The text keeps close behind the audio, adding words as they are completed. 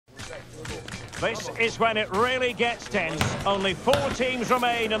This is when it really gets tense. Only 4 teams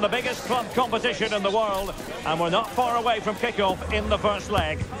remain in the biggest club competition in the world, and we're not far away from kickoff in the first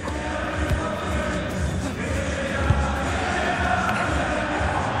leg.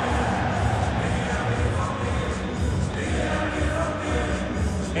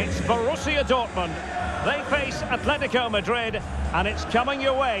 It's Borussia Dortmund. They face Atletico Madrid, and it's coming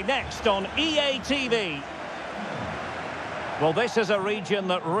your way next on EA TV. Well, this is a region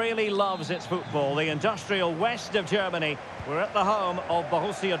that really loves its football, the industrial west of Germany. We're at the home of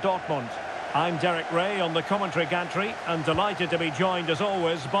Borussia Dortmund. I'm Derek Ray on the commentary gantry, and delighted to be joined, as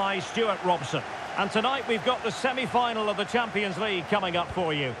always, by Stuart Robson. And tonight we've got the semi-final of the Champions League coming up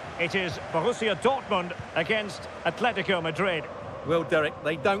for you. It is Borussia Dortmund against Atletico Madrid. Well, Derek,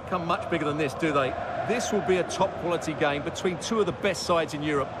 they don't come much bigger than this, do they? This will be a top-quality game between two of the best sides in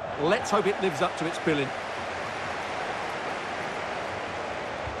Europe. Let's hope it lives up to its billing.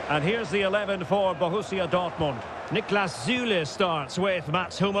 And here's the 11 for Borussia Dortmund. Niklas Süle starts with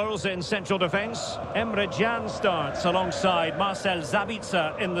Mats Hummels in central defence. Emre Can starts alongside Marcel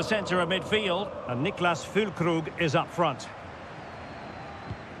Sabitzer in the centre of midfield. And Niklas Füllkrug is up front.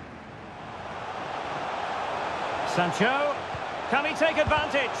 Sancho. Can he take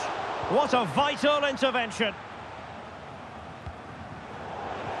advantage? What a vital intervention.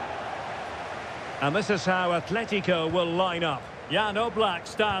 And this is how Atletico will line up. Jan Oblak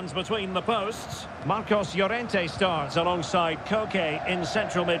stands between the posts. Marcos Llorente starts alongside Koke in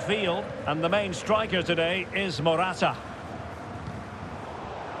central midfield. And the main striker today is Morata.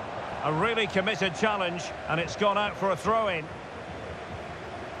 A really committed challenge, and it's gone out for a throw-in.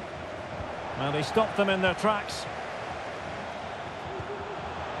 Well, they stopped them in their tracks.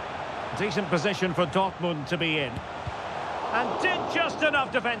 Decent position for Dortmund to be in. And did just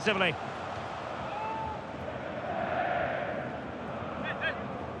enough defensively.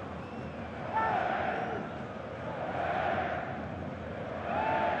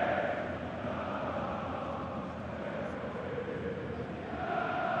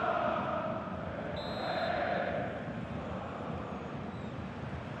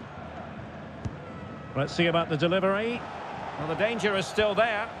 Let's see about the delivery. Well, the danger is still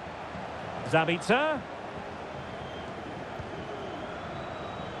there. Sabitzer.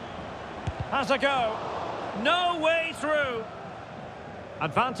 Has a go. No way through.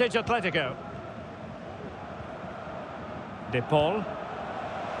 Advantage Atletico. De Paul.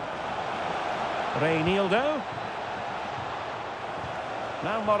 Reinildo.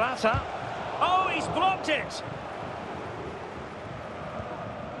 Now Morata. Oh, he's blocked it.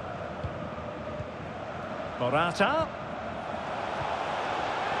 Morata.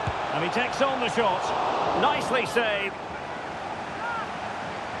 And he takes on the shot. Nicely saved.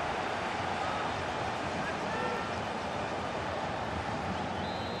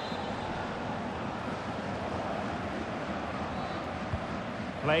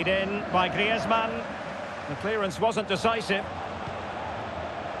 Played in by Griezmann. The clearance wasn't decisive.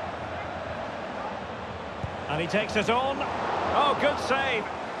 And he takes it on. Oh, good save.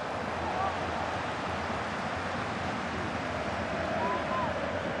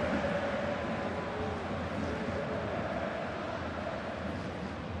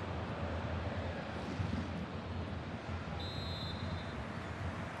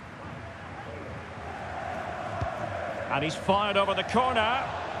 And he's fired over the corner.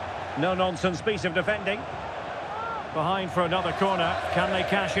 No-nonsense piece of defending. Behind for another corner. Can they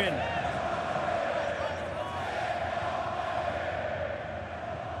cash in?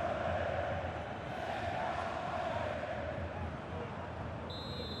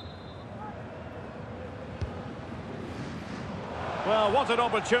 Well, what an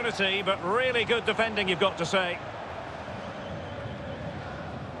opportunity, but really good defending, you've got to say.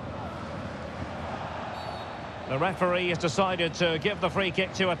 The referee has decided to give the free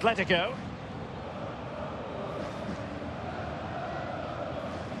kick to Atletico.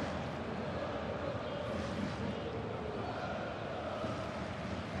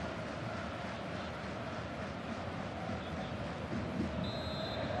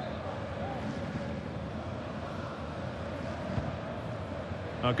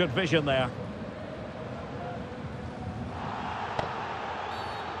 Oh, good vision there.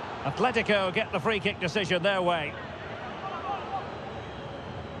 Atletico get the free kick decision their way.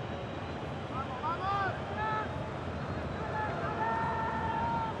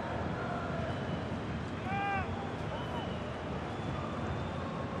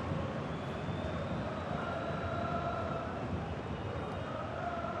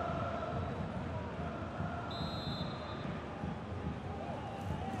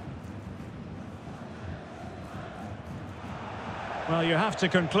 Well, you have to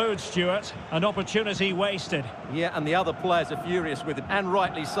conclude, Stuart, an opportunity wasted. Yeah, and the other players are furious with him, and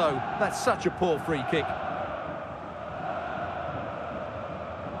rightly so. That's such a poor free kick.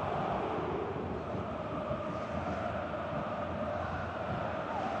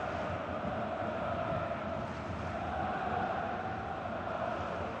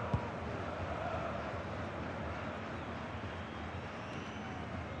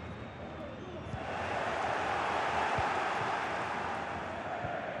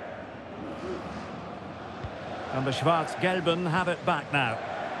 And the Schwarz-Gelben have it back now.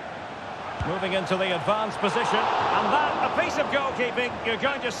 Moving into the advanced position. And that, a piece of goalkeeping you're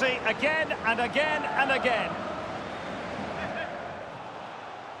going to see again and again and again.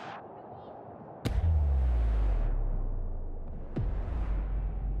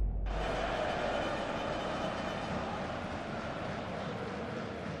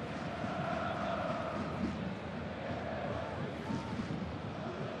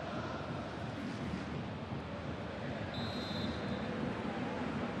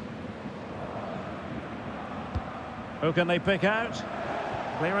 Who can they pick out?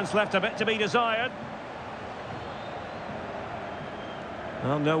 Clearance left a bit to be desired.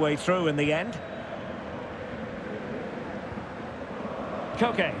 Well, no way through in the end.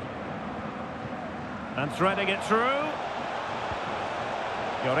 Koke. And threading it through.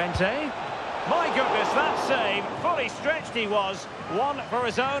 Llorente. My goodness, that save. Fully stretched he was. One for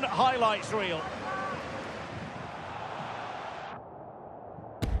his own highlights reel.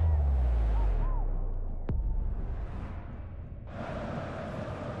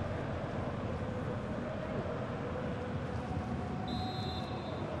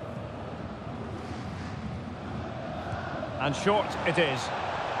 And short it is.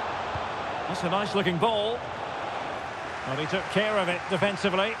 That's a nice looking ball. Well, he took care of it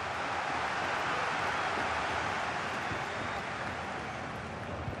defensively.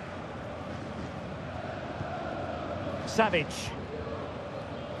 Savic.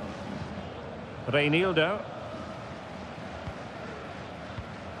 Reinildo.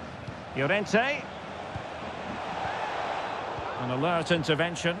 Llorente. An alert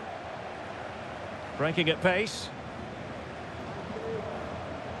intervention. Breaking at pace.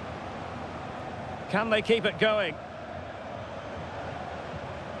 Can they keep it going?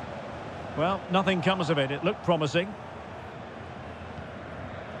 Well, nothing comes of it. It looked promising.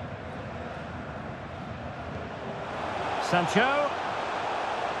 Sancho.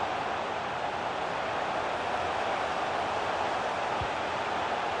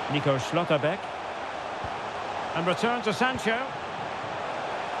 Nico Schlotterbeck. And return to Sancho.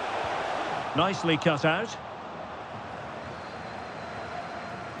 Nicely cut out.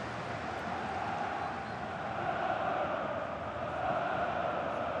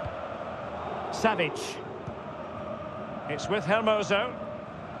 Savic. It's with Hermoso.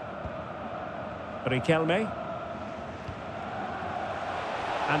 Riquelme.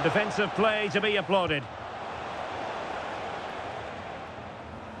 And defensive play to be applauded.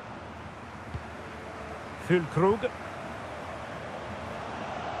 Füllkrug.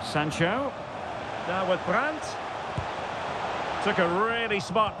 Sancho. Now with Brandt. Took a really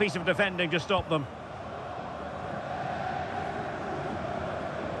smart piece of defending to stop them.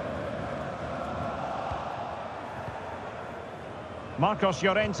 Marcos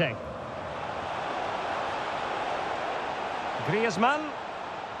Llorente. Griezmann.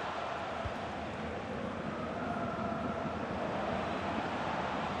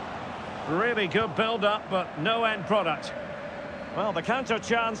 Really good build-up, but no end product. Well, the counter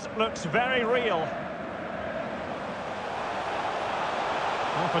chance looks very real.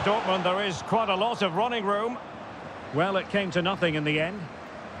 Well, for Dortmund, there is quite a lot of running room. Well, it came to nothing in the end.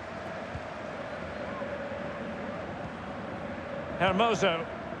 Hermoso.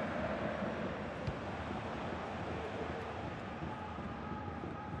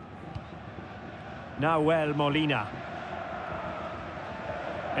 Nahuel Molina.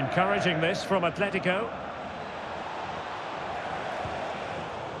 Encouraging this from Atletico.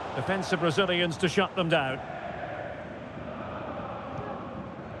 Defensive Brazilians to shut them down.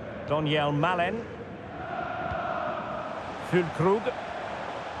 Daniel Malen. Füllkrug.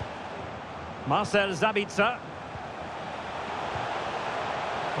 Marcel Sabitzer.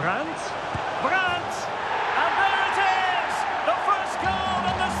 Brandt. Brandt! And there it is! The first goal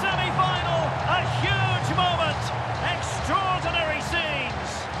in the semi-final! A huge moment! Extraordinary scenes!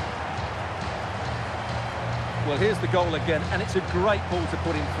 Well, here's the goal again, and it's a great ball to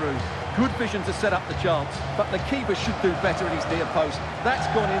put him through. Good vision to set up the chance, but the keeper should do better in his near post. That's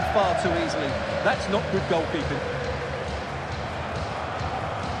gone in far too easily. That's not good goalkeeping.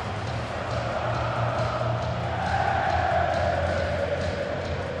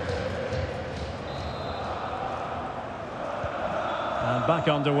 And back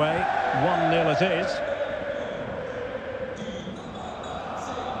underway. 1-0 it is.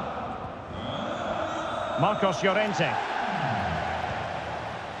 Marcos Llorente.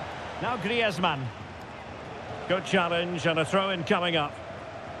 Now Griezmann. Good challenge and a throw-in coming up.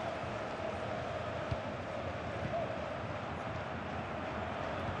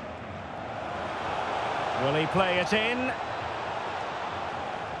 Will he play it in?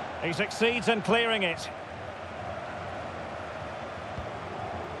 He succeeds in clearing it.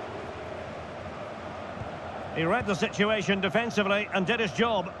 He read the situation defensively and did his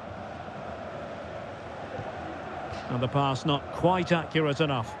job. And the pass not quite accurate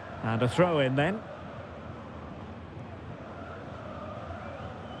enough. And a throw-in then.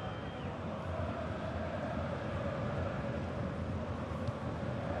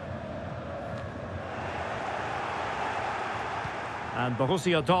 And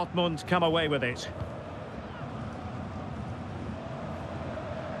Borussia Dortmund come away with it.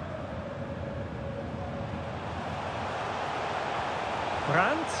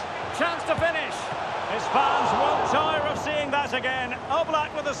 Brandt, chance to finish. His fans won't tire of seeing that again.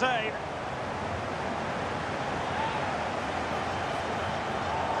 Oblak with the save.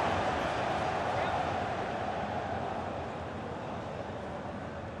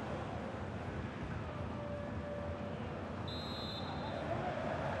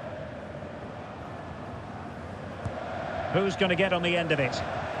 Who's going to get on the end of it?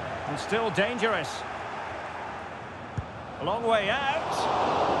 And still dangerous. A long way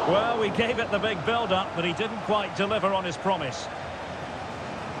out. Well, we gave it the big build-up, but he didn't quite deliver on his promise.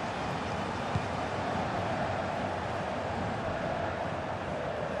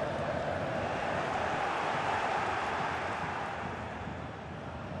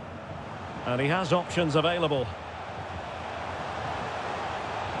 And he has options available.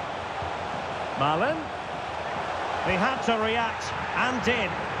 Malen. He had to react, and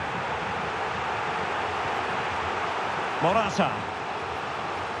did. Morata.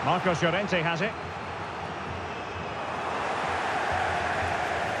 Marcos Llorente has it.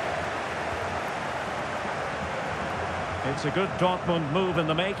 It's a good Dortmund move in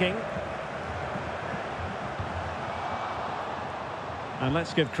the making. And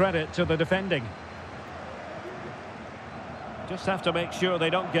let's give credit to the defending. Just have to make sure they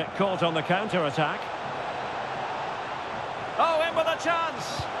don't get caught on the counter-attack. Oh, in with a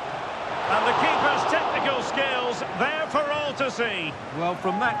chance! And the keeper's technical skills there for all to see. Well,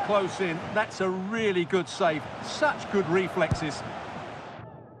 from that close in, that's a really good save. Such good reflexes.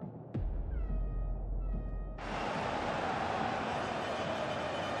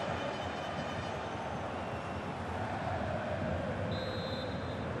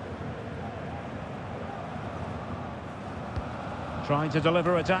 Trying to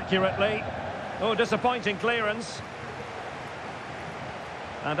deliver it accurately. Oh, disappointing clearance.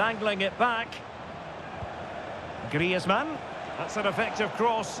 And angling it back. Griezmann. That's an effective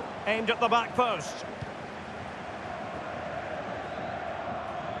cross aimed at the back post.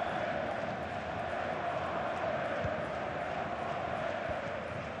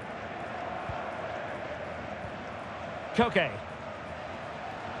 Koke.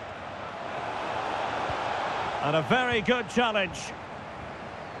 And a very good challenge.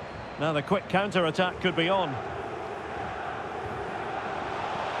 Now the quick counter-attack could be on.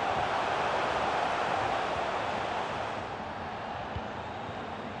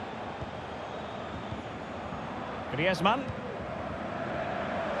 Griezmann.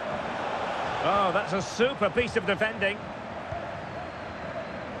 Oh, that's a super piece of defending.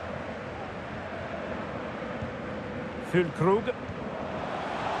 Füllkrug.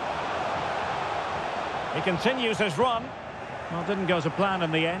 He continues his run. Well, didn't go to plan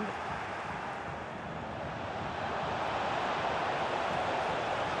in the end.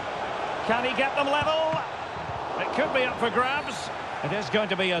 Can he get them level? It could be up for grabs. It is going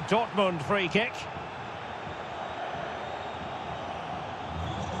to be a Dortmund free kick.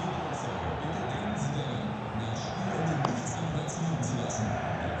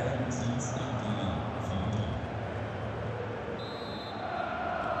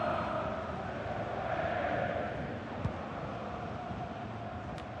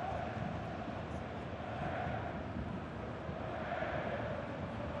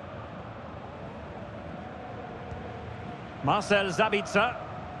 Marcel Sabitzer.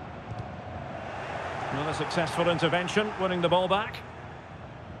 Another successful intervention, winning the ball back.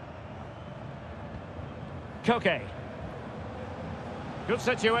 Koke. Good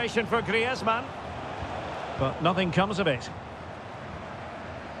situation for Griezmann. But nothing comes of it.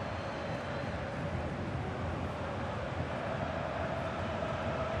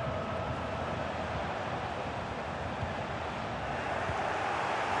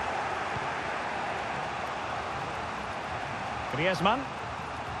 Griezmann.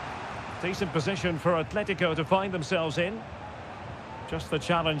 Decent position for Atletico to find themselves in. Just the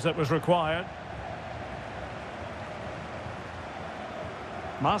challenge that was required.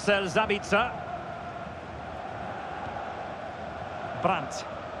 Marcel Sabitzer. Brandt.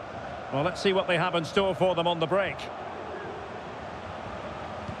 Well, let's see what they have in store for them on the break.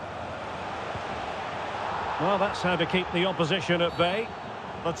 Well, that's how to keep the opposition at bay.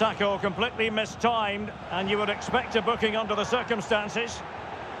 The tackle completely mistimed, and you would expect a booking under the circumstances.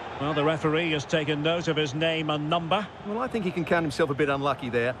 Well, the referee has taken note of his name and number. Well, I think he can count himself a bit unlucky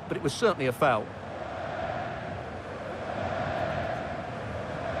there, but it was certainly a foul.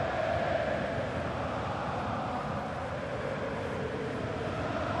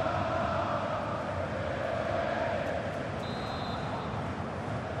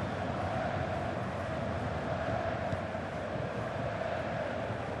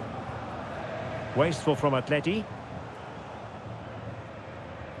 Wasteful from Atleti.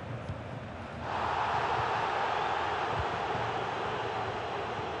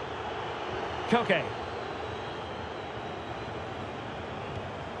 Koke.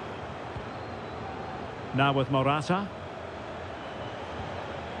 Now with Morata.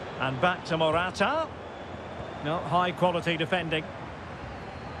 And back to Morata. No, high quality defending.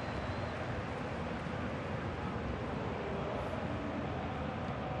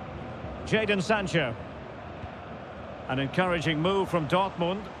 Jadon Sancho. An encouraging move from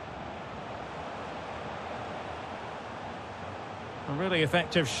Dortmund. A really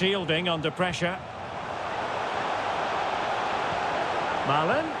effective shielding under pressure.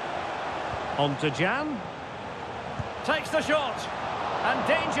 Malen. On to Jan. Takes the shot. And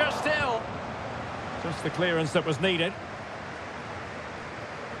danger still. Just the clearance that was needed.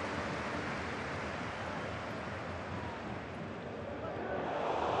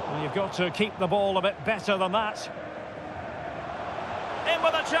 Well, you've got to keep the ball a bit better than that. In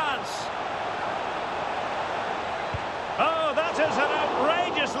with a chance. Oh, that is an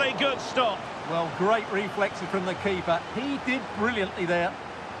outrageously good stop. Well, great reflexes from the keeper. He did brilliantly there.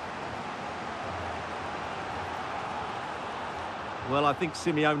 Well, I think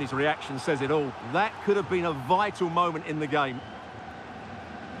Simeone's reaction says it all. That could have been a vital moment in the game.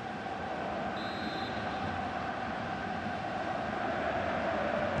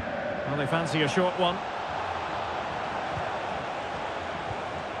 Well, they fancy a short one.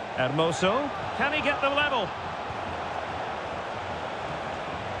 Hermoso. Can he get them level?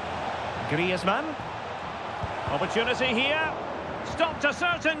 Griezmann. Opportunity here. Stopped a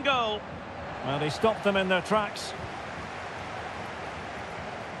certain goal. Well, they stopped them in their tracks.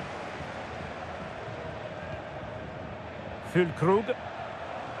 Füllkrug.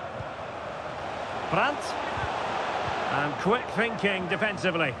 Brandt. And quick thinking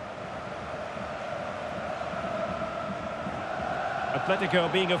defensively.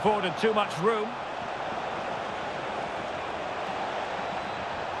 Atletico being afforded too much room.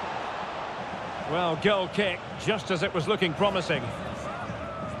 Well, goal kick, just as it was looking promising.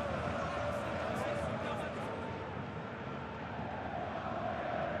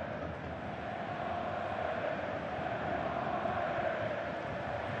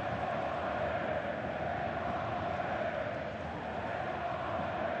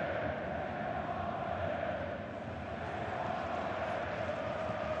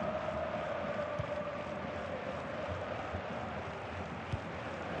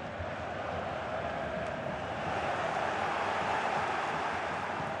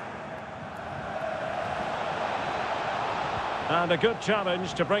 And a good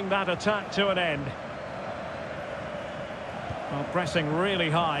challenge to bring that attack to an end. Well, pressing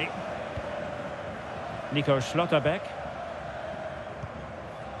really high. Nico Schlotterbeck.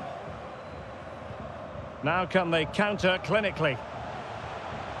 Now can they counter clinically?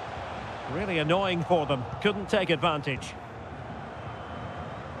 Really annoying for them. Couldn't take advantage.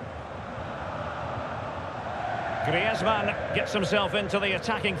 Griezmann gets himself into the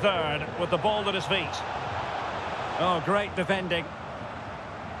attacking third with the ball at his feet. Oh, great defending.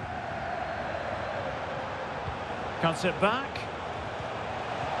 Cuts it back.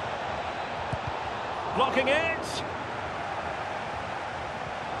 Blocking it.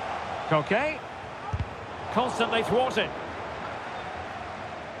 Koke. Constantly thwarted.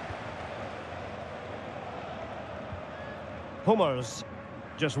 Hummels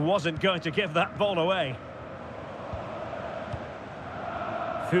just wasn't going to give that ball away.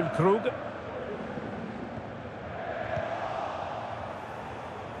 Füllkrug.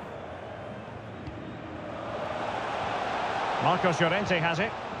 Marcos Llorente has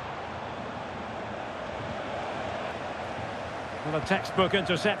it. Well, a textbook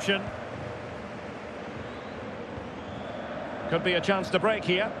interception. Could be a chance to break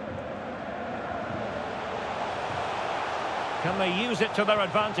here. Can they use it to their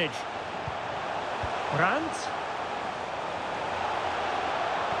advantage? Brandt.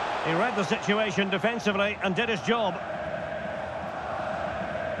 He read the situation defensively and did his job.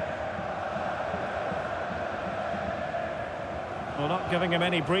 Well, not giving him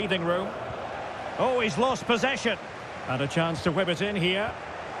any breathing room. Oh, he's lost possession. And a chance to whip it in here.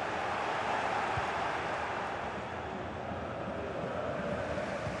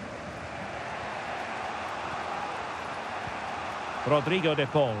 Rodrigo de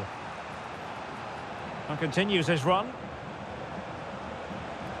Paul. And continues his run.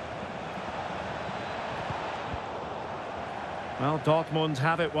 Well, Dortmund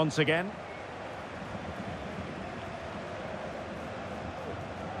have it once again.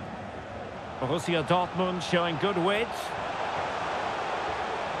 Borussia Dortmund showing good width.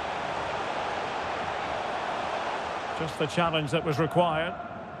 Just the challenge that was required.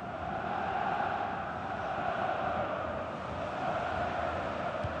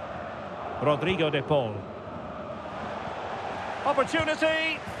 Rodrigo de Paul.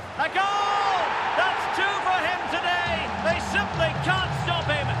 Opportunity. A goal! That's two for him today. They simply can't stop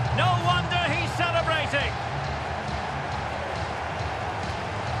him. No wonder he's celebrating.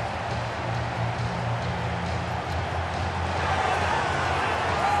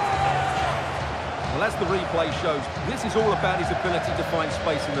 Well, as the replay shows, this is all about his ability to find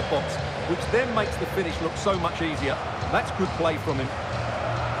space in the box, which then makes the finish look so much easier. That's good play from him.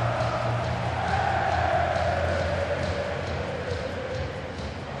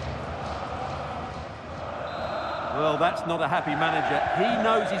 Well, that's not a happy manager. He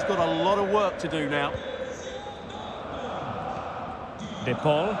knows he's got a lot of work to do now. De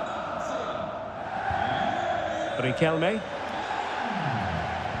Paul. Riquelme.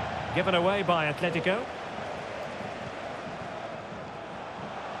 Given away by Atletico.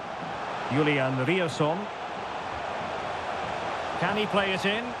 Julian Rierson. Can he play it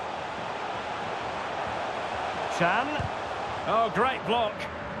in? Chan. Oh, great block.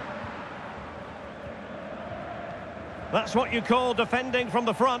 That's what you call defending from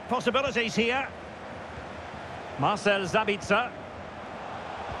the front. Possibilities here. Marcel Sabitzer.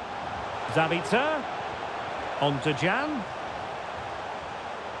 Sabitzer. On to Jan.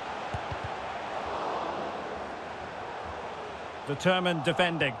 Determined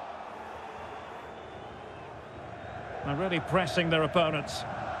defending. And really pressing their opponents.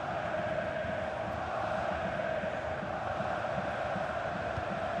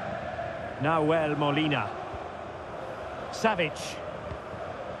 Nahuel Molina. Savic.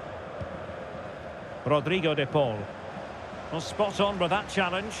 Rodrigo de Paul. Well, spot on with that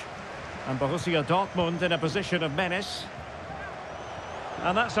challenge. And Borussia Dortmund in a position of menace.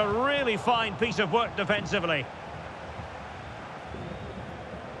 And that's a really fine piece of work defensively.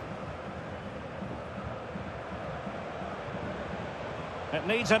 It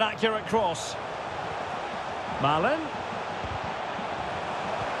needs an accurate cross. Malen.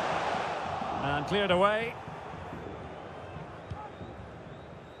 And cleared away.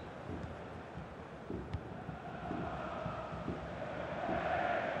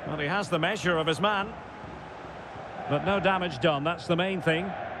 Well, he has the measure of his man. But no damage done, that's the main thing.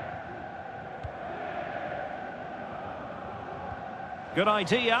 Good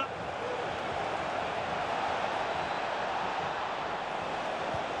idea.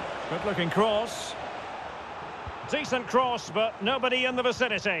 Good looking cross. Decent cross, but nobody in the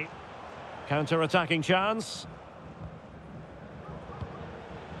vicinity. Counter-attacking chance.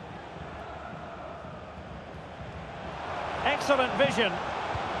 Excellent vision.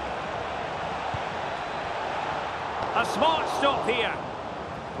 A smart stop here.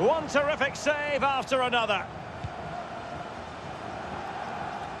 One terrific save after another.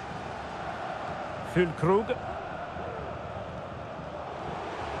 Füllkrug.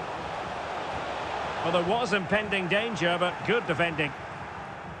 Well, there was impending danger, but good defending.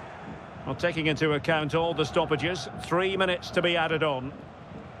 Well, taking into account all the stoppages, 3 minutes to be added on.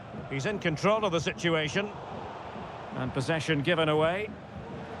 He's in control of the situation. And possession given away.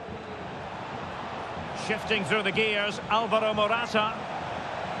 Shifting through the gears, Alvaro Morata.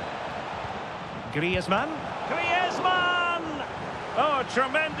 Griezmann. Griezmann! Oh,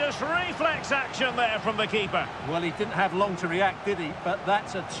 tremendous reflex action there from the keeper. Well, he didn't have long to react, did he? But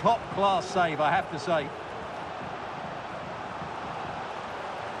that's a top-class save, I have to say.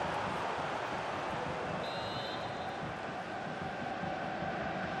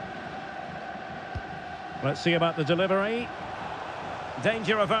 Let's see about the delivery.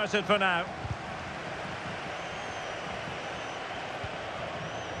 Danger averted for now.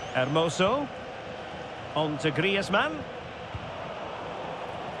 Hermoso. On to Griezmann.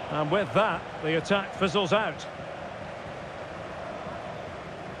 And with that, the attack fizzles out.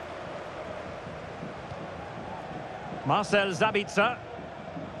 Marcel Sabitzer.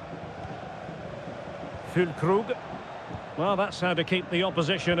 Füllkrug. Well, that's how to keep the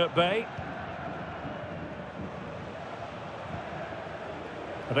opposition at bay.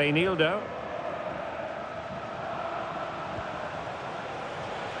 Reinildo.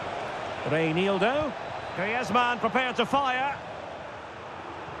 Reinildo. Griezmann prepared to fire.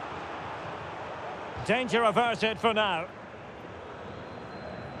 Danger averted for now.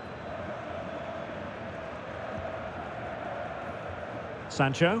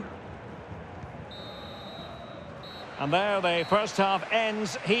 Sancho. And there the first half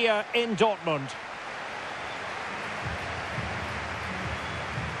ends here in Dortmund.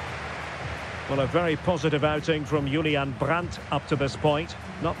 Well, a very positive outing from Julian Brandt up to this point.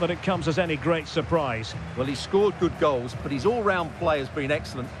 Not that it comes as any great surprise. Well, he scored good goals, but his all-round play has been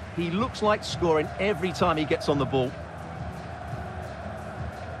excellent. He looks like scoring every time he gets on the ball.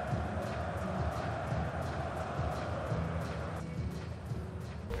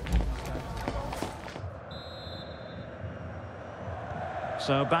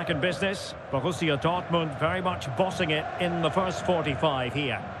 So back in business, Borussia Dortmund very much bossing it in the first 45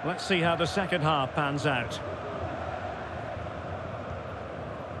 here. Let's see how the second half pans out.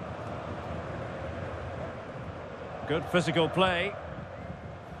 Good physical play.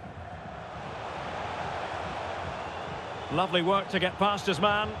 Lovely work to get past his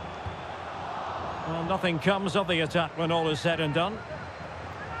man. Well, nothing comes of the attack when all is said and done.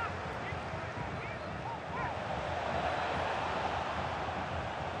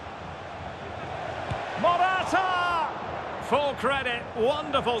 Morata! Full credit,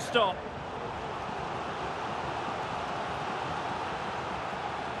 wonderful stop.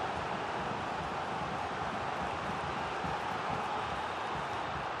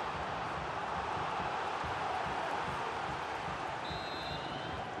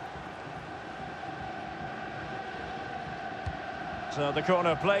 So the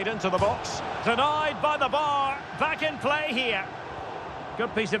corner played into the box. Denied by the bar. Back in play here.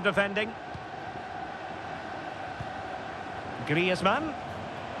 Good piece of defending. Griezmann.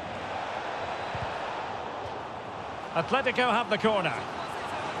 Atletico have the corner.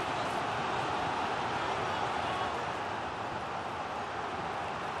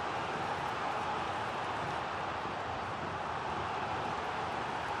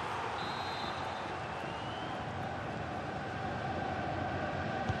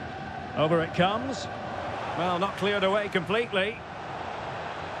 Over it comes. Well, not cleared away completely.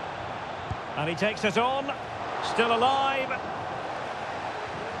 And he takes it on. Still alive.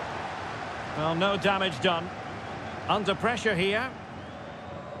 Well, no damage done. Under pressure here.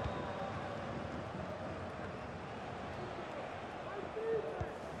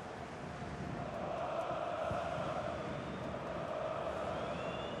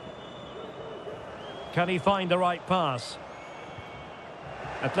 Can he find the right pass?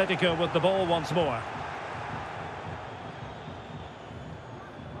 Atletico with the ball once more.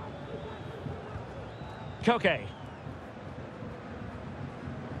 Koke.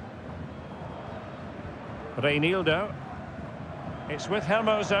 Reinildo. It's with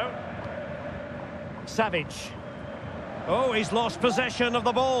Hermoso. Savic. Oh, he's lost possession of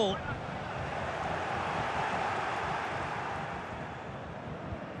the ball.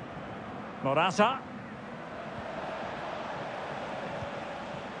 Morata.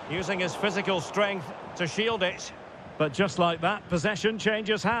 Using his physical strength to shield it. But just like that, possession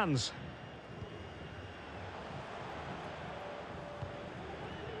changes hands.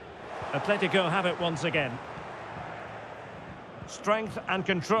 Atletico have it once again. Strength and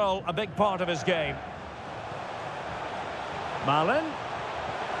control, a big part of his game. Malin.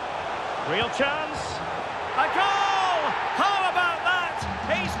 Real chance. A goal! How about that?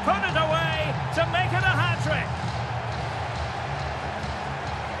 He's put it away to make it a hat-trick.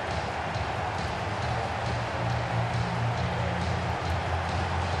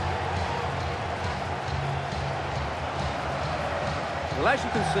 Well, as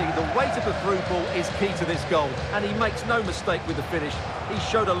you can see, the weight of the through ball is key to this goal, and he makes no mistake with the finish. He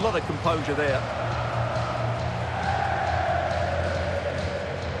showed a lot of composure there.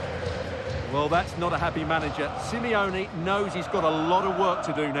 Well, that's not a happy manager. Simeone knows he's got a lot of work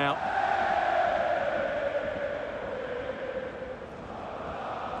to do now.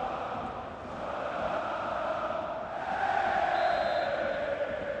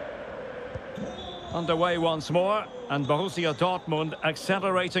 Underway once more, and Borussia Dortmund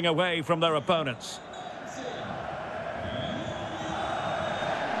accelerating away from their opponents.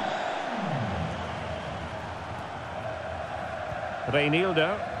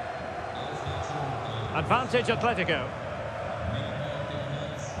 Reinildo. Advantage Atletico.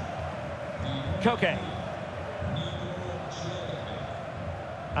 Koke.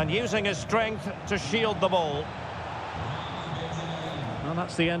 And using his strength to shield the ball. Well,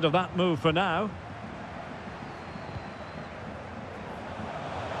 that's the end of that move for now.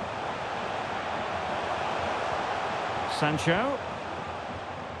 Sancho.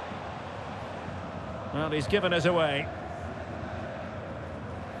 Well, he's given us away.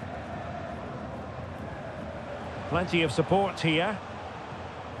 Plenty of support here.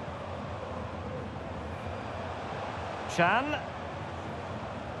 Chan.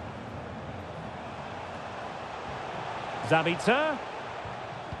 Zabitzer.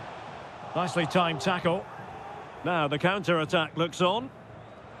 Nicely timed tackle. Now the counter-attack looks on.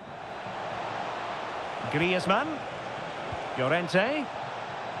 Griezmann. Llorente.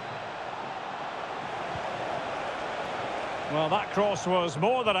 Well, that cross was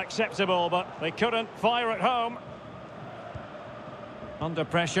more than acceptable, but they couldn't fire it home. Under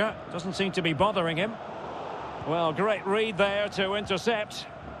pressure, doesn't seem to be bothering him. Well, great read there to intercept.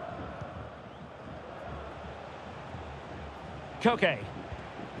 Koke.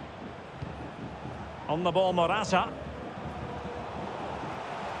 On the ball, Morata.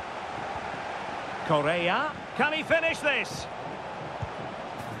 Correa. Can he finish this?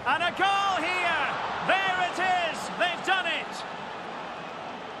 And a goal here! There it is! They've done it!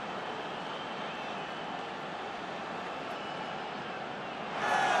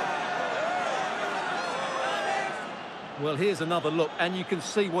 Well, here's another look, and you can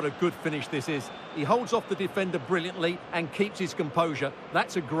see what a good finish this is. He holds off the defender brilliantly and keeps his composure.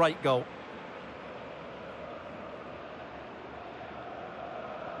 That's a great goal.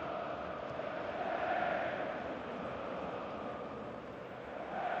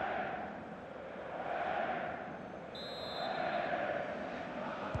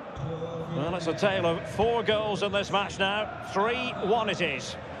 Well, it's a tale of 4 goals in this match now. 3-1 it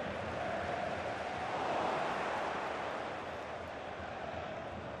is.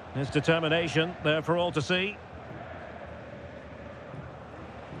 His determination there for all to see.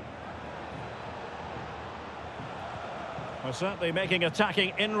 Well, certainly making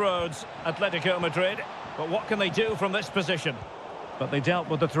attacking inroads, Atletico Madrid. But what can they do from this position? But they dealt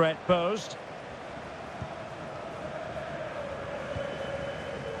with the threat posed.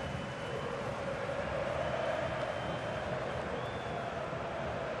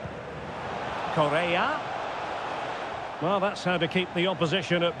 Correa. Well, that's how to keep the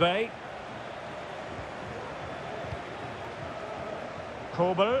opposition at bay.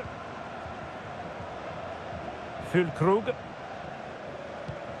 Kobel. Füllkrug.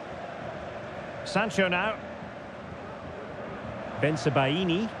 Sancho now.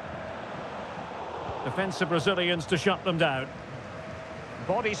 Bensebaini. Defensive Brazilians to shut them down.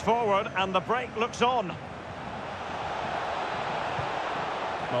 Bodies forward and the break looks on.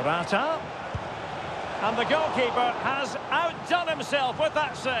 Morata. And the goalkeeper has outdone himself with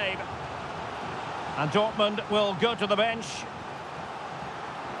that save. And Dortmund will go to the bench.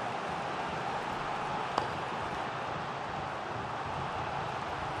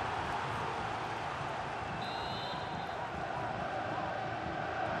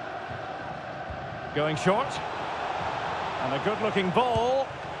 Going short. And a good-looking ball.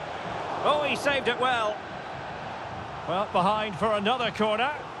 Oh, he saved it well. Well, behind for another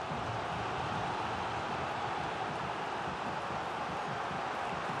corner.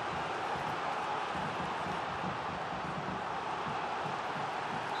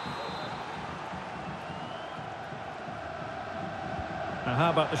 Now,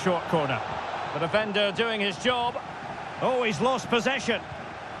 how about the short corner? The defender doing his job. Oh, he's lost possession.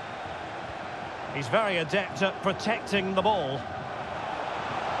 He's very adept at protecting the ball.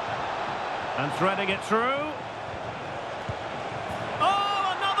 And threading it through.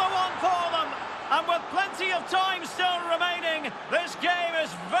 Oh, another one for them! And with plenty of time still remaining, this game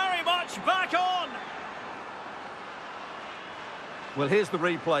is very much back on! Well, here's the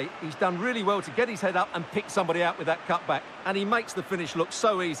replay. He's done really well to get his head up and pick somebody out with that cutback. And he makes the finish look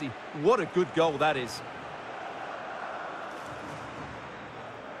so easy. What a good goal that is.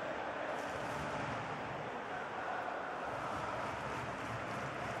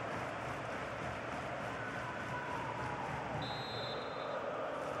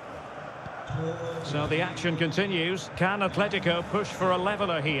 So the action continues. Can Atletico push for a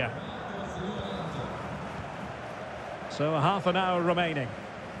leveller here? So a half an hour remaining.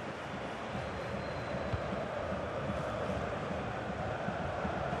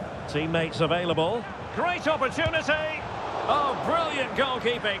 Teammates available. Great opportunity. Oh, brilliant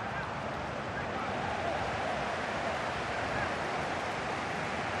goalkeeping.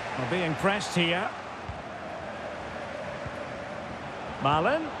 Well, being pressed here.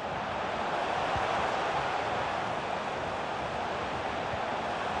 Malin.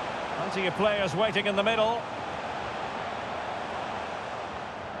 Plenty of players waiting in the middle.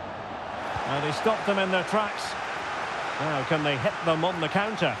 And he stopped them in their tracks. Now can they hit them on the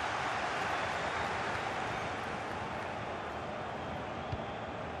counter?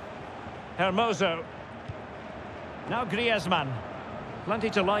 Hermoso. Now Griezmann. Plenty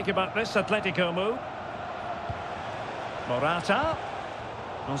to like about this Atletico move. Morata.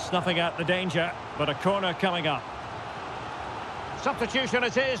 Well, snuffing out the danger, but a corner coming up. Substitution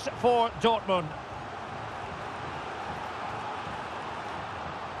it is for Dortmund.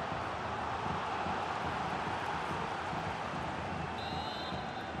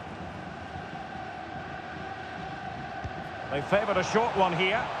 They favoured a short one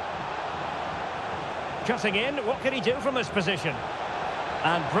here. Cutting in, what can he do from this position?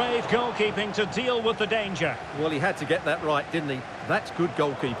 And brave goalkeeping to deal with the danger. Well, he had to get that right, didn't he? That's good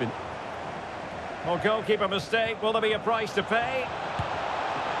goalkeeping. Well, goalkeeper mistake, will there be a price to pay?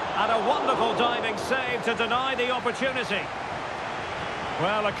 And a wonderful diving save to deny the opportunity.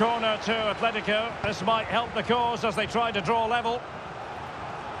 Well, a corner to Atletico. This might help the cause as they try to draw level.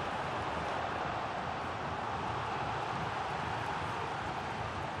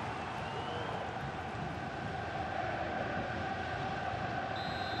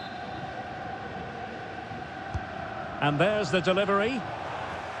 And there's the delivery.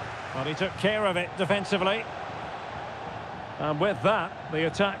 Well, he took care of it defensively. And with that, the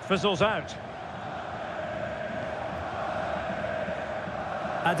attack fizzles out.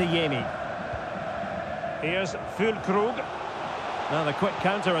 Adeyemi. Here's Füllkrug. Now the quick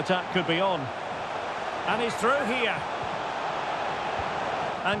counter-attack could be on. And he's through here.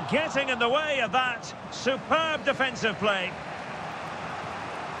 And getting in the way of that. Superb defensive play.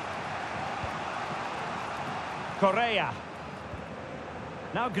 Correa.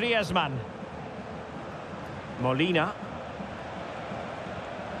 Now Griezmann. Molina.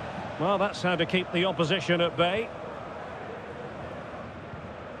 Well, that's how to keep the opposition at bay.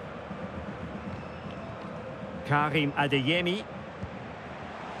 Karim Adeyemi.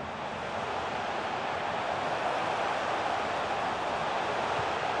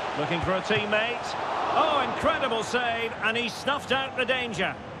 Looking for a teammate. Oh, incredible save, and he snuffed out the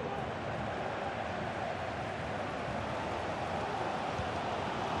danger.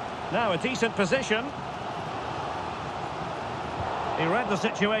 Now a decent position. He read the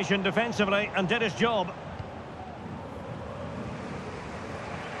situation defensively and did his job.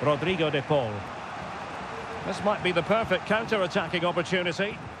 Rodrigo de Paul. This might be the perfect counter-attacking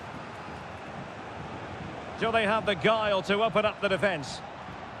opportunity. Do they have the guile to open up the defence?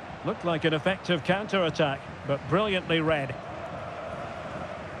 Looked like an effective counter-attack, but brilliantly read.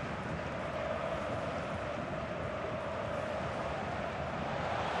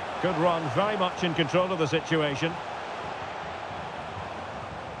 Good run, very much in control of the situation.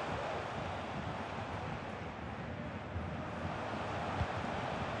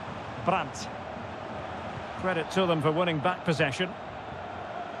 Brandt. Credit to them for winning back possession.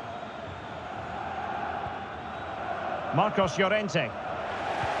 Marcos Llorente.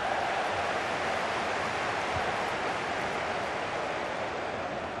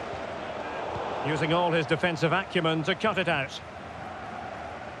 Using all his defensive acumen to cut it out.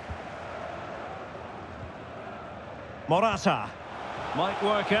 Morata. Might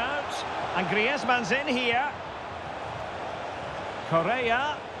work out. And Griezmann's in here.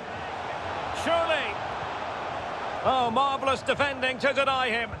 Correa. Surely. Oh, marvellous defending to deny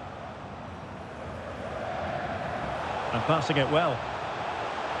him. And passing it well.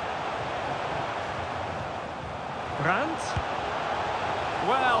 Brandt.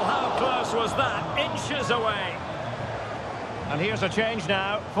 Well, how close was that? Inches away. And here's a change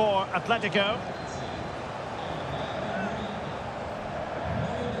now for Atletico.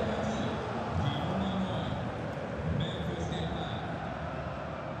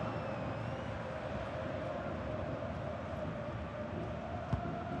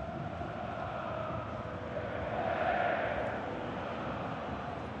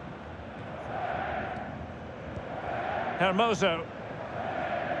 Hermoso.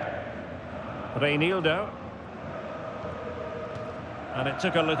 Reinildo. And it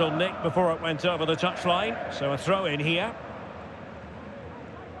took a little nick before it went over the touchline, so a throw in here.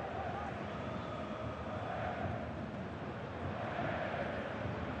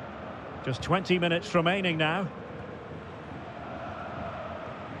 Just 20 minutes remaining now.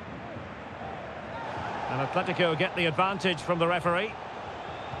 And Atletico get the advantage from the referee.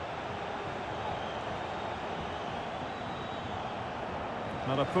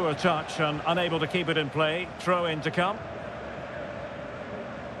 Not a poor touch and unable to keep it in play. Throw in to come.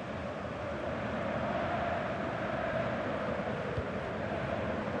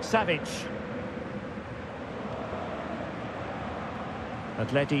 Savic.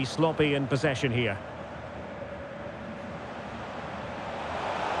 Atleti sloppy in possession here.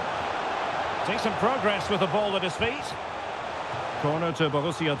 Decent progress with the ball at his feet. Corner to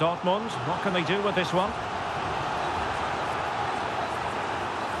Borussia Dortmund. What can they do with this one?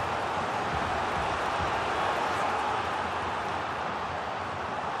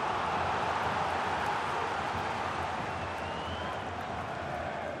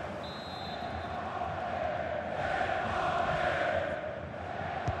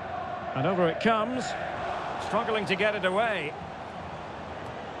 And over it comes. Struggling to get it away.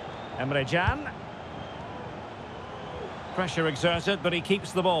 Emre Can. Pressure exerted, but he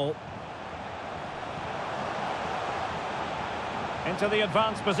keeps the ball. Into the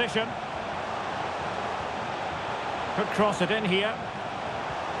advanced position. Could cross it in here.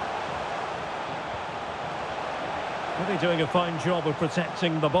 Really doing a fine job of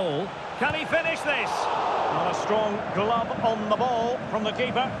protecting the ball. Can he finish this? Not a strong glove on the ball from the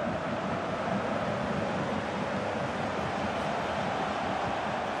keeper.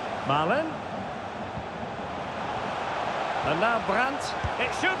 Malen. And now Brandt.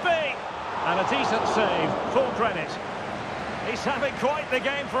 It should be. And a decent save. Full credit. He's having quite the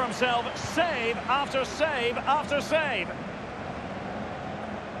game for himself. Save after save after save.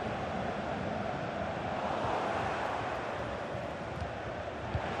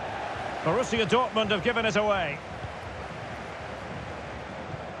 Borussia Dortmund have given it away.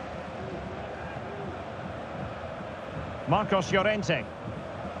 Marcos Llorente.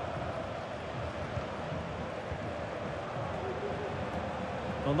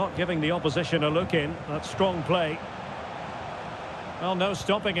 Well, not giving the opposition a look in. That's strong play. Well, no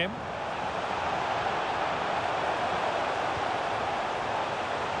stopping him.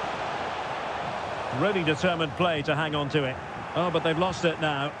 Really determined play to hang on to it. Oh, but they've lost it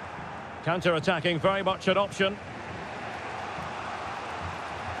now. Counter-attacking, very much an option.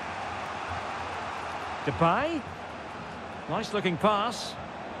 Depay. Nice-looking pass.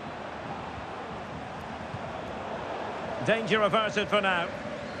 Danger averted for now.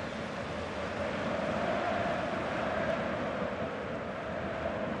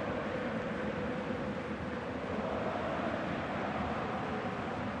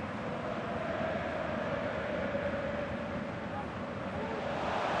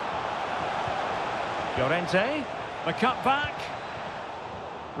 Llorente, the cut back.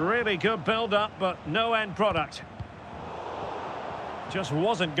 Really good build-up, but no end product. Just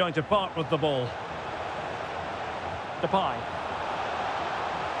wasn't going to part with the ball. Depay.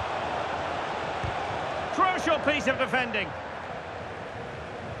 Crucial piece of defending.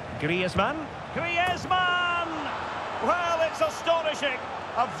 Griezmann. Griezmann! Well, it's astonishing.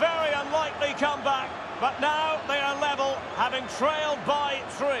 A very unlikely comeback. But now they are level, having trailed by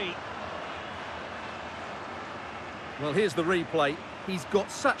 3. Well, here's the replay. He's got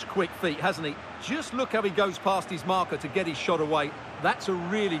such quick feet, hasn't he? Just look how he goes past his marker to get his shot away. That's a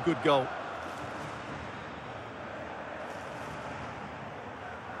really good goal.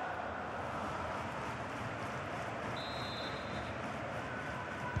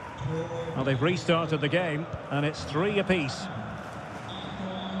 Well, they've restarted the game, and it's 3 apiece.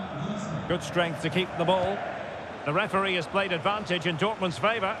 Good strength to keep the ball. The referee has played advantage in Dortmund's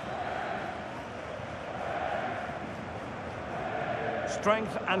favour.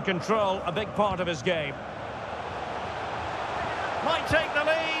 Strength and control, a big part of his game. Might take the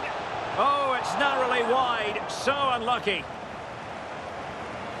lead. Oh, it's narrowly wide. So unlucky.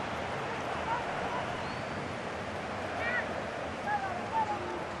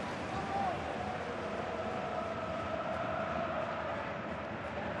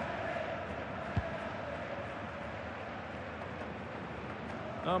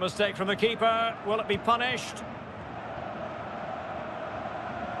 No mistake from the keeper. Will it be punished?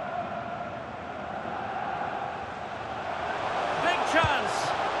 Chance.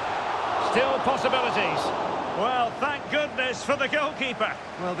 Still possibilities. Well, thank goodness for the goalkeeper.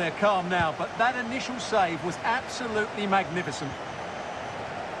 Well, they're calm now, but that initial save was absolutely magnificent.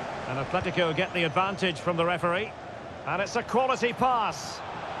 And Atletico get the advantage from the referee. And it's a quality pass.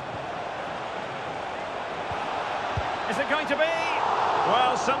 Is it going to be?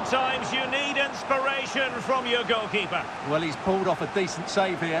 Well, sometimes you need inspiration from your goalkeeper. Well, he's pulled off a decent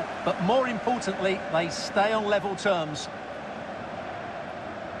save here, but more importantly, they stay on level terms.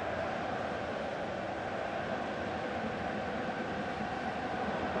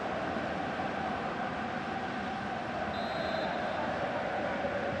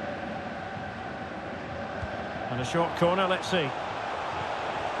 And a short corner, let's see.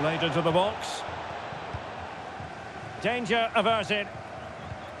 Played into the box. Danger averted.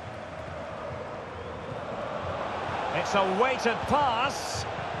 It's a weighted pass.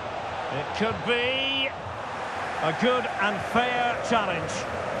 It could be a good and fair challenge.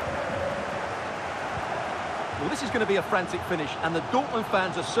 Well, this is going to be a frantic finish, and the Dortmund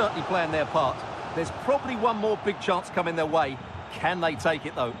fans are certainly playing their part. There's probably one more big chance coming their way. Can they take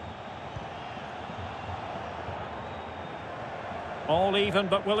it, though? All even,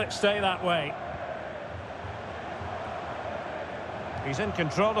 but will it stay that way? He's in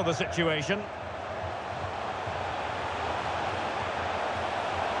control of the situation.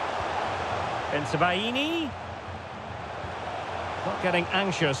 Bensebaini. Not getting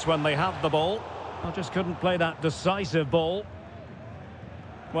anxious when they have the ball. I just couldn't play that decisive ball.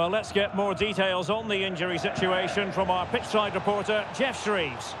 Well, let's get more details on the injury situation from our pitchside reporter, Jeff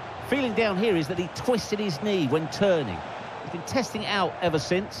Shreves. Feeling down here is that he twisted his knee when turning. He's been testing it out ever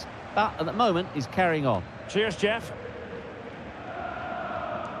since, but at the moment he's carrying on. Cheers, Jeff.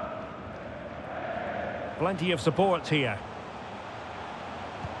 Plenty of support here.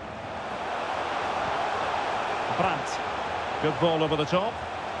 Brandt. Good ball over the top.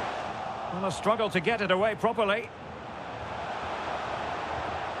 Well, a struggle to get it away properly.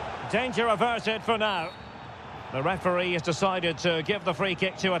 Danger averted for now. The referee has decided to give the free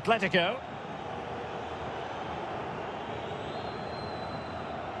kick to Atletico.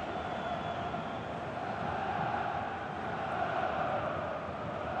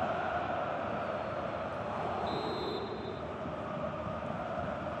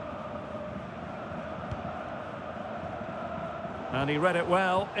 And he read it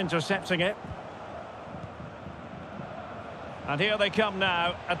well, intercepting it. And here they come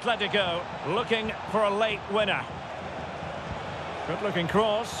now, Atletico looking for a late winner. Good-looking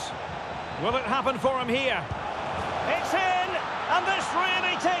cross. Will it happen for him here? It's in, and this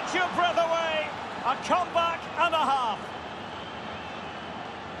really takes your breath away. A comeback and a half.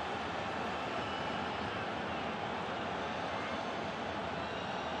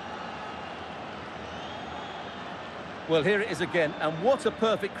 Well, here it is again, and what a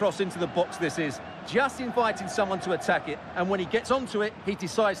perfect cross into the box this is. Just inviting someone to attack it, and when he gets onto it, he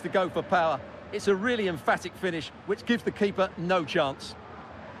decides to go for power. It's a really emphatic finish, which gives the keeper no chance.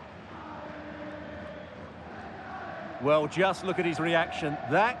 Well, just look at his reaction.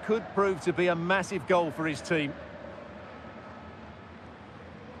 That could prove to be a massive goal for his team.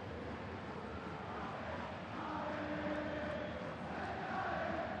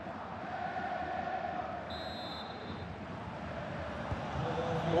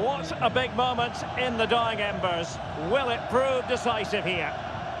 What a big moment in the dying embers. Will it prove decisive here?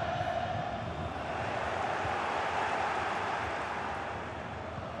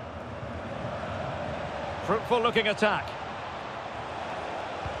 Fruitful looking attack.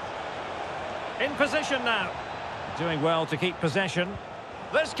 In position now. Doing well to keep possession.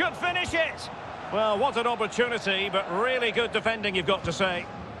 This could finish it. Well, what an opportunity, but really good defending, you've got to say.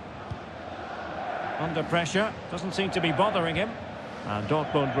 Under pressure, doesn't seem to be bothering him. And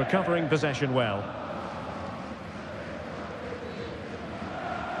Dortmund recovering possession well.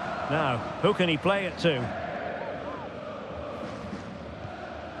 Now, who can he play it to?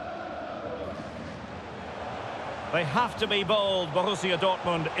 They have to be bold, Borussia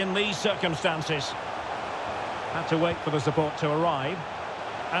Dortmund, in these circumstances. Had to wait for the support to arrive.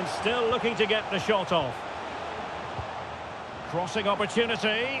 And still looking to get the shot off. Crossing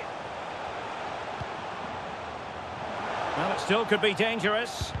opportunity. Well, it still could be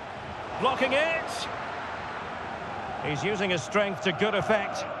dangerous. Blocking it. He's using his strength to good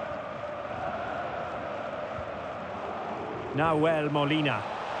effect. Nahuel Molina.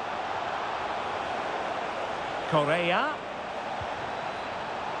 Correa.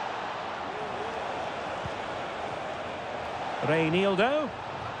 Reinildo.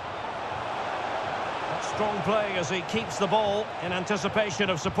 Strong play as he keeps the ball in anticipation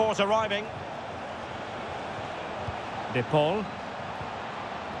of support arriving. De Paul.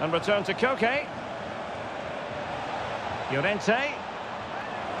 And return to Koke. Llorente.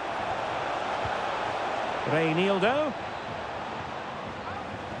 Reinildo.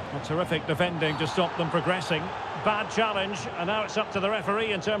 Well, terrific defending to stop them progressing. Bad challenge, and now it's up to the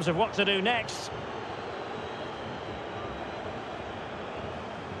referee in terms of what to do next.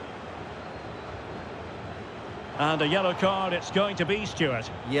 And a yellow card it's going to be, Stuart.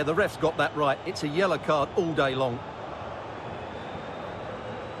 Yeah, the ref's got that right. It's a yellow card all day long.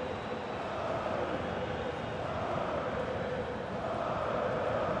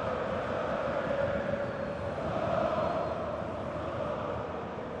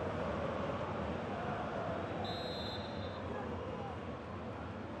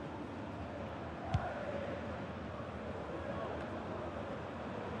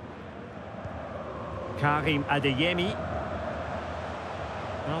 Karim Adeyemi.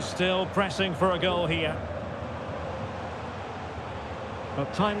 Well, still pressing for a goal here.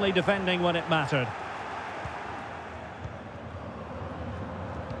 But timely defending when it mattered.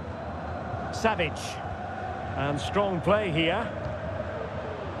 Savic. And strong play here.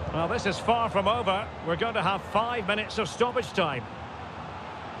 Well, this is far from over. We're going to have 5 minutes of stoppage time.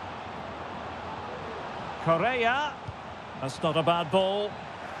 Correa. That's not a bad ball.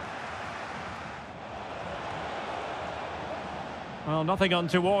 Well, nothing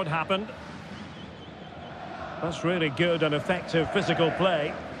untoward happened. That's really good and effective physical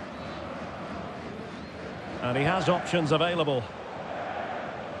play. And he has options available.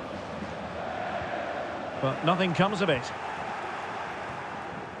 But nothing comes of it.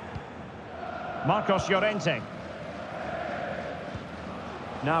 Marcos Llorente.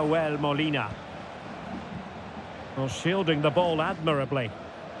 Nahuel Molina. Well, shielding the ball admirably.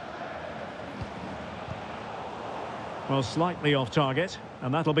 Well, slightly off target,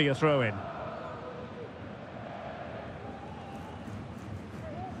 and that'll be a throw-in.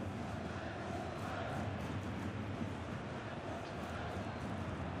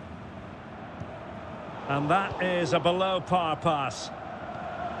 And that is a below-par pass.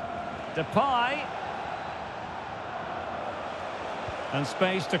 Depay. And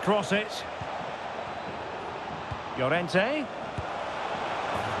space to cross it. Llorente.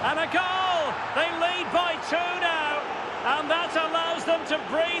 And a goal! They lead by 2 now. And that allows them to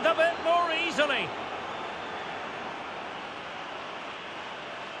breathe a bit more easily.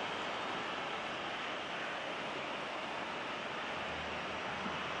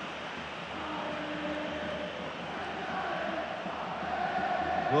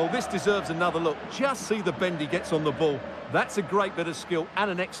 Well, this deserves another look. Just see the bend he gets on the ball. That's a great bit of skill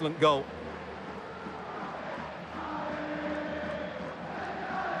and an excellent goal.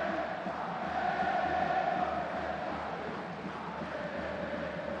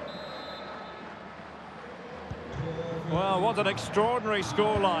 Well, what an extraordinary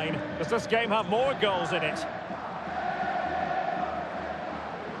scoreline. Does this game have more goals in it?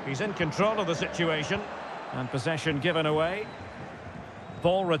 He's in control of the situation. And possession given away.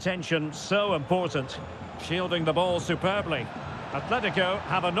 Ball retention so important. Shielding the ball superbly. Atletico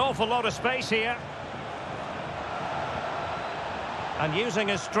have an awful lot of space here. And using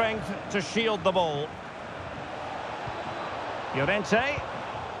his strength to shield the ball. Llorente.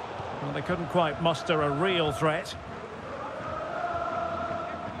 Well, they couldn't quite muster a real threat.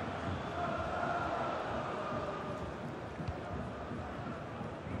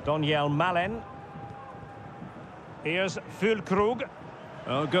 Daniel Malen. Here's Füllkrug.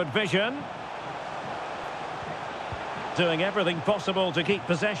 Oh, good vision. Doing everything possible to keep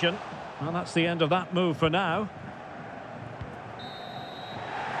possession. Well, that's the end of that move for now.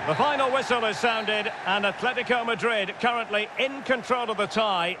 The final whistle is sounded, and Atletico Madrid currently in control of the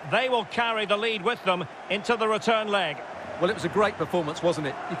tie. They will carry the lead with them into the return leg. Well, it was a great performance, wasn't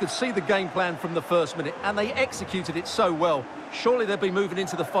it? You could see the game plan from the first minute, and they executed it so well. Surely they'll be moving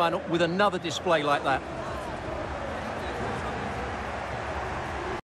into the final with another display like that.